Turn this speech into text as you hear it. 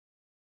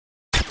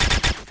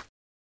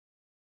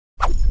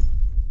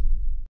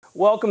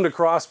Welcome to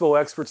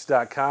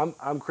CrossbowExperts.com.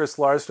 I'm Chris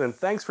Larson, and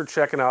thanks for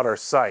checking out our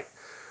site.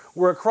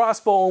 We're a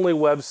crossbow-only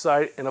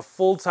website and a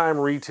full-time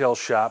retail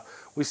shop.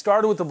 We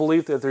started with the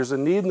belief that there's a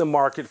need in the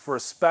market for a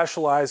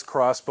specialized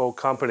crossbow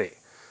company.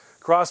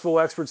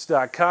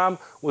 CrossbowExperts.com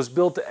was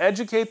built to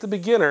educate the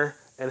beginner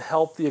and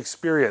help the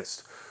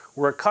experienced.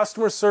 We're a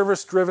customer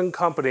service-driven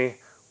company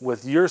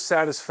with your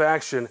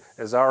satisfaction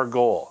as our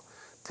goal.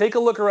 Take a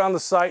look around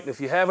the site, and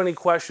if you have any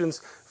questions,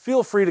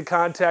 feel free to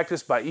contact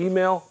us by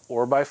email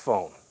or by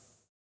phone.